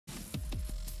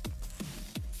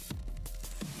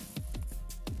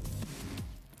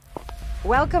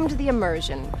Welcome to the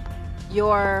immersion.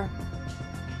 Your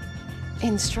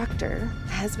instructor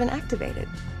has been activated.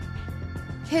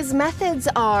 His methods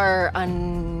are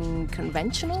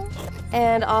unconventional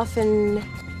and often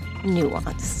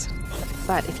nuanced.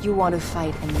 But if you want to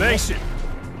fight and Mason!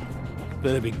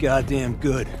 Better be goddamn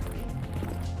good.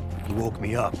 You woke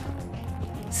me up.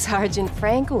 Sergeant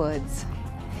Frank Woods,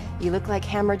 you look like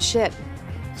hammered shit.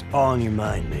 It's all in your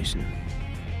mind, Mason.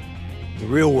 In the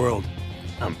real world,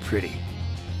 I'm pretty.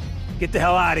 Get the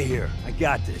hell out of here. I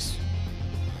got this.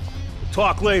 We'll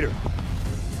talk later.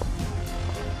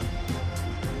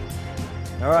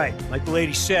 All right, like the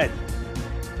lady said,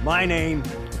 my name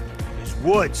is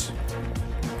Woods.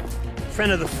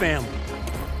 Friend of the family.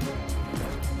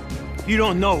 If you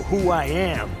don't know who I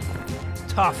am,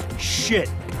 tough shit.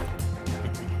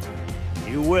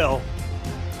 You will.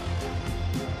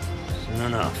 Soon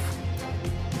enough.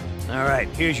 All right,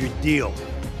 here's your deal.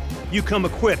 You come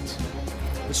equipped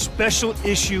with special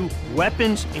issue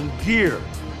weapons and gear.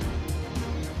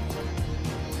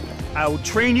 I will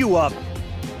train you up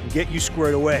and get you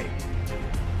squared away.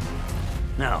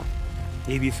 Now,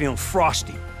 maybe you're feeling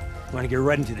frosty. Want to get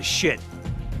right into the shit.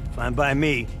 Fine by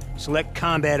me. Select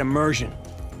combat immersion.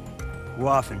 Go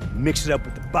off and mix it up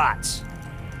with the bots.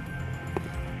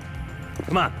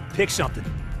 Come on, pick something.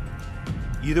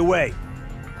 Either way,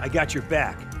 I got your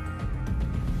back.